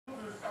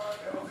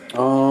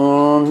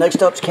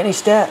next up's Kenny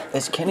Stat.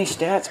 It's Kenny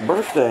Stat's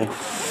birthday.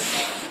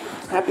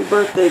 Happy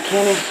birthday,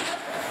 Kenny.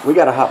 We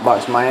got a hot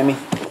box, Miami.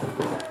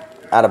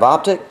 Out of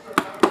Optic.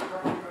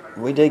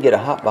 We did get a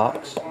hot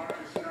box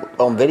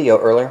on video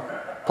earlier.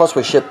 Plus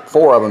we shipped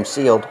 4 of them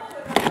sealed.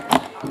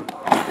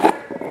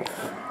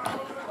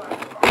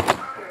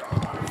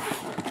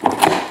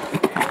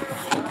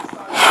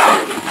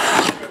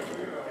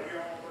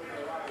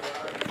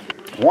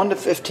 One to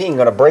 15,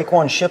 gonna break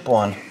one, ship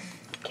one.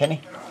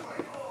 Kenny?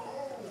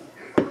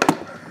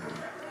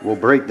 We'll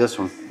break this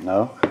one.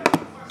 No.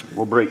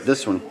 We'll break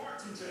this one.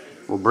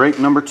 We'll break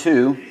number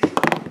 2.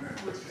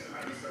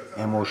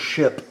 And we'll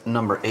ship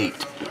number 8.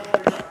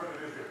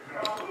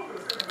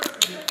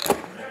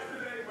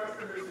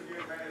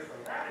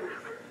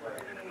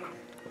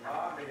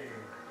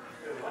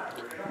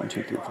 1,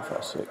 2, 3, 4,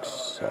 5, 6,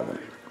 7.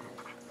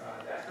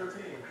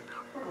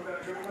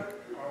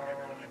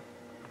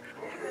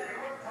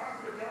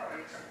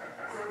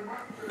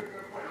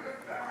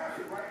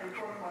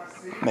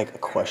 Make a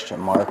question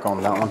mark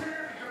on that one.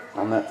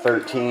 On that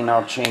 13,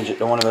 I'll change it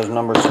to one of those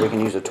numbers so we can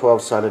use a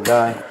 12-sided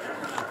die.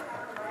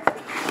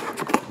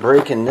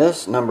 Breaking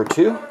this, number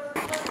 2.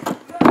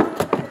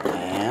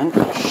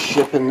 And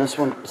shipping this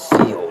one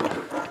sealed.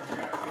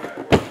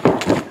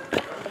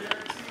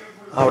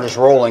 I'll just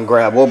roll and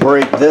grab. We'll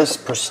break this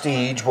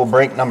Prestige. We'll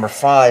break number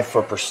 5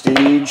 for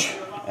Prestige.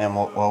 And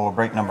we'll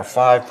break number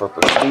 5 for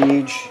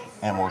Prestige.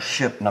 And we'll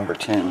ship number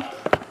 10.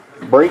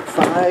 Break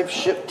 5,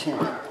 ship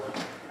 10.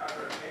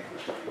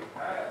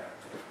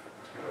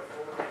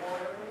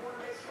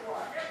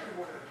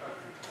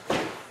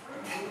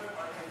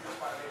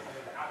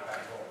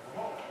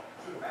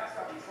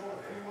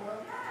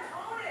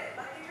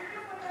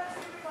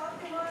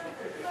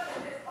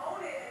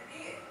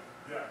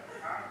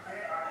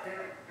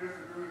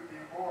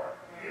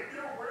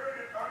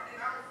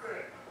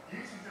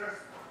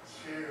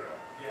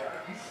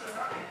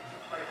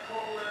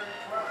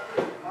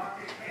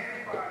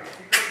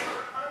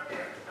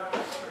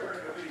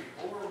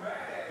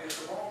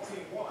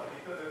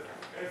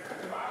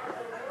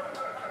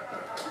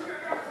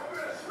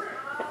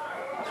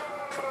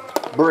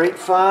 Break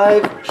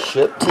 5,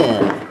 ship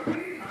 10.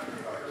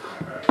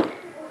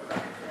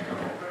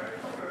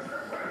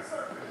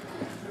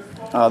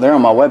 They're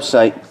on my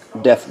website,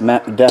 Death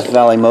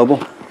Valley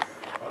Mobile,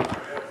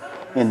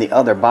 in the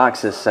other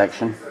boxes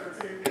section.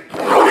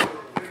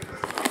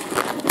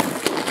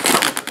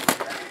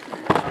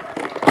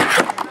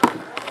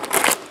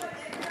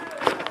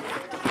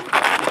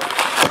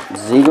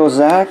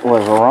 Zach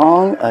was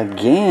wrong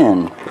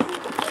again.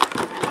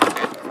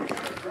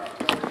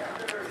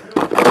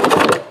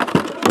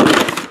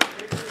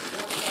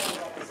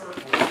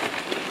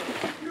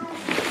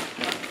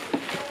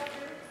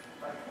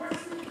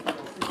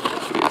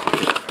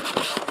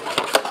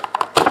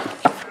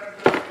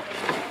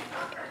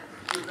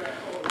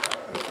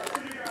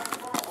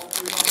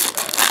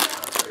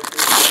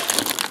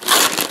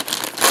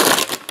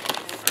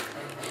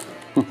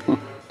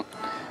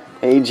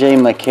 AJ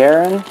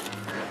McCarron.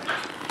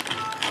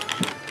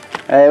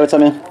 Hey, what's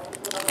up, man?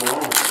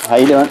 How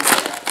you doing?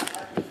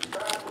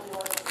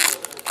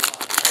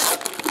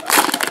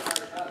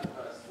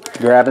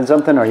 Grabbing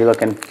something, or are you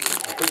looking?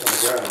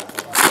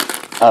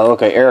 Oh,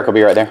 okay. Eric will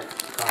be right there.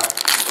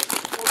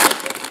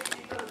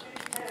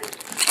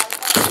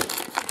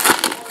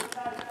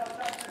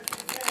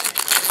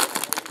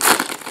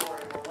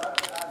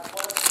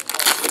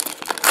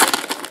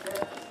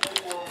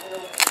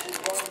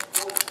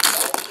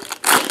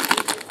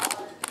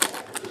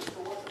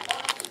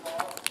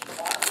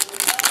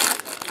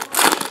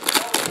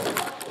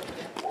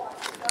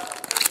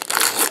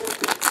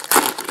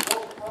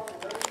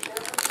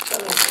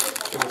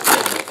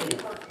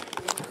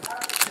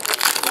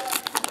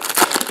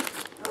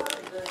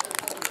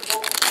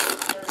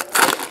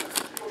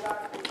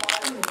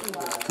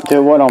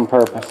 Do what on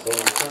purpose?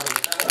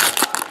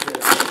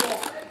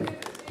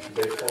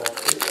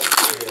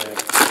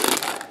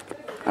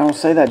 I don't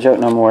say that joke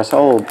no more. It's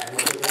old.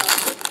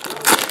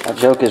 That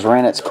joke has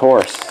ran its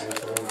course.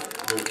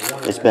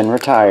 It's been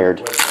retired.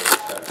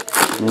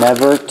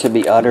 Never to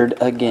be uttered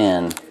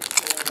again.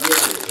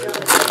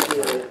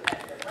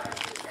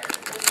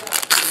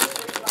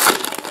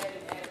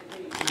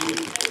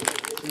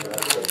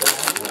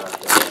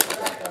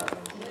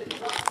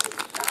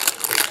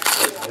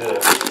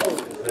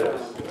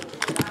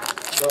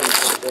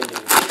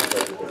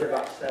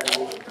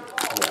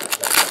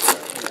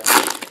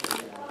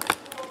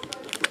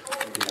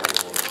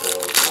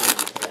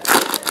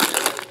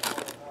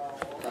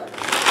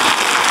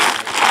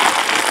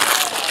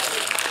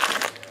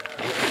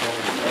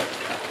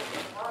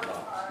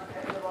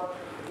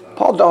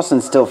 Paul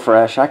Dawson's still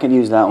fresh. I could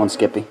use that one,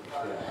 Skippy.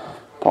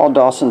 Paul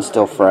Dawson's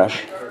still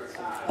fresh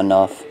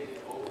enough.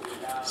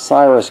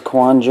 Cyrus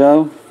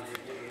Quanjo.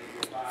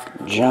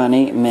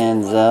 Johnny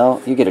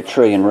Manziel. You get a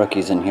trillion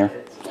rookies in here.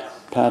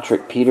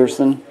 Patrick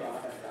Peterson.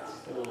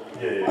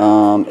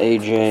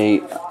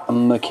 AJ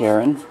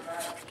McCarron.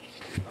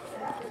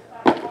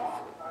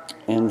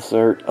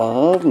 Insert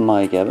of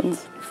Mike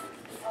Evans.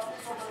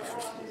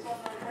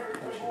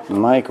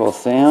 Michael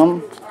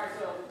Tham.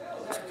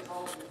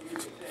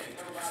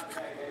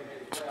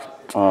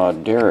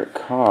 Derek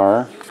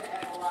Carr.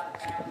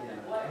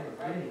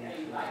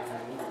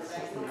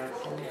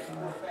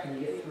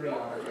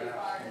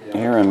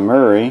 Aaron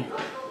Murray.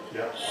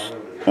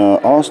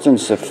 Austin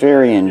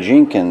Safarian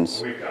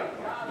Jenkins.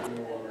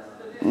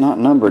 Not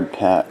numbered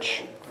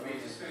patch.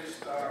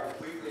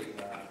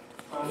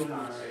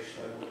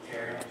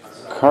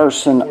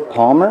 Carson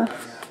Palmer.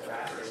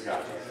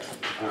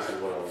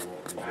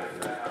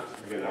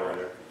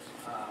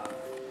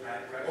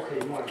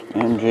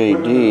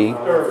 MJD.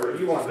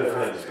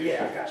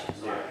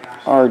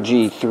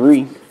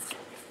 RG3.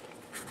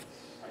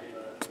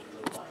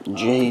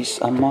 Jace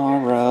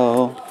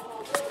Amaro.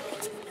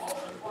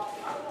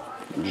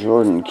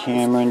 Jordan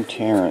Cameron.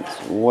 Terrence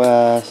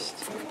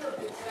West.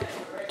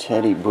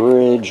 Teddy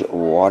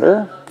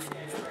Bridgewater.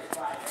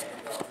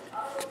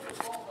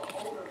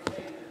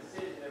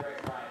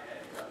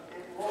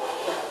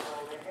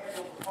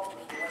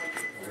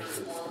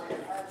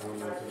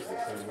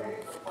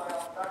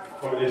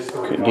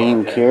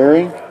 Kadeem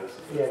Carey.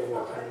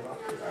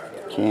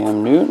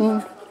 Cam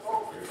Newton.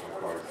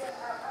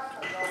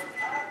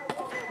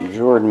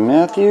 Jordan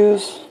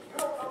Matthews.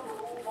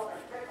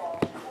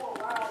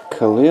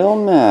 Khalil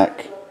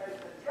Mack.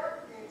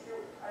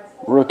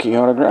 Rookie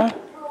autograph.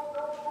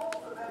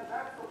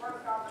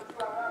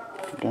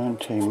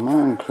 Dante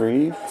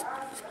Moncrief.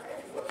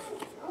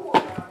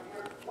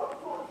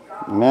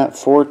 Matt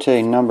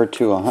Forte, number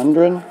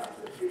 200.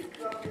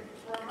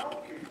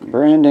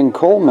 Brandon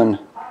Coleman,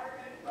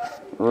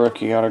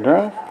 rookie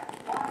autograph.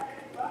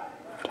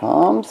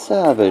 Tom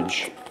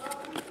Savage.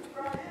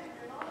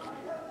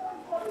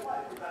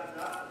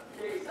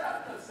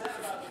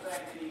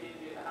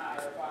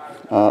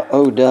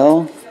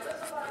 Odell.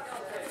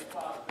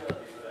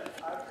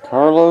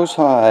 Carlos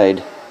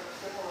Hyde,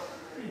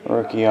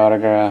 rookie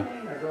autograph.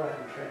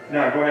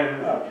 No, go ahead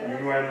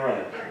and run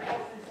it.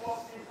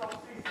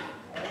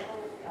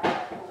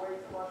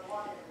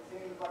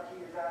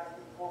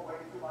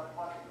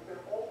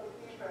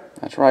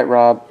 That's right,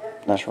 Rob.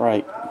 That's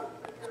right.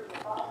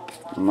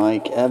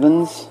 Mike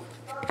Evans.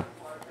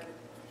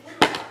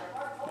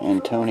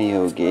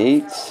 Antonio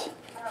Gates.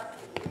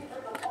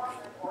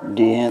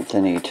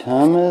 DeAnthony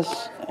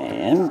Thomas.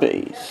 And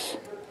base.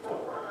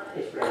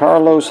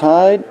 Carlos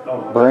Hyde.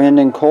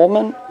 Brandon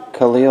Coleman.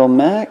 Khalil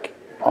Mack.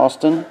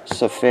 Austin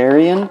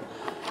Safarian.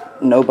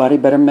 Nobody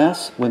better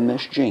mess with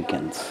Miss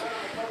Jenkins.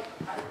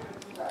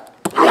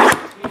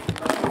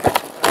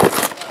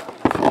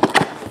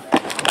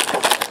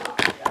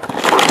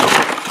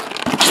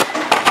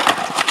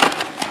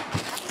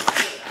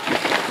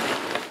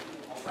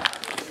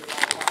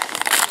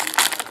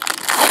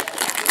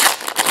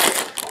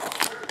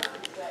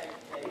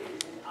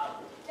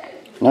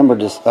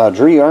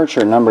 Dree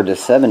Archer, number to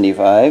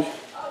 75.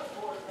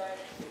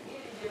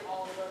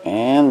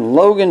 And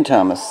Logan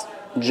Thomas,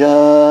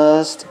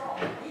 just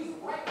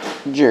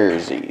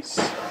jerseys.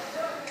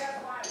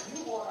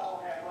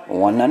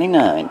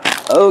 $1.99.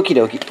 Okie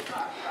dokie.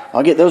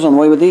 I'll get those on the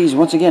way with these.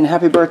 Once again,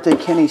 happy birthday,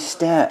 Kenny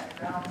Stat.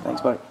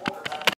 Thanks, buddy.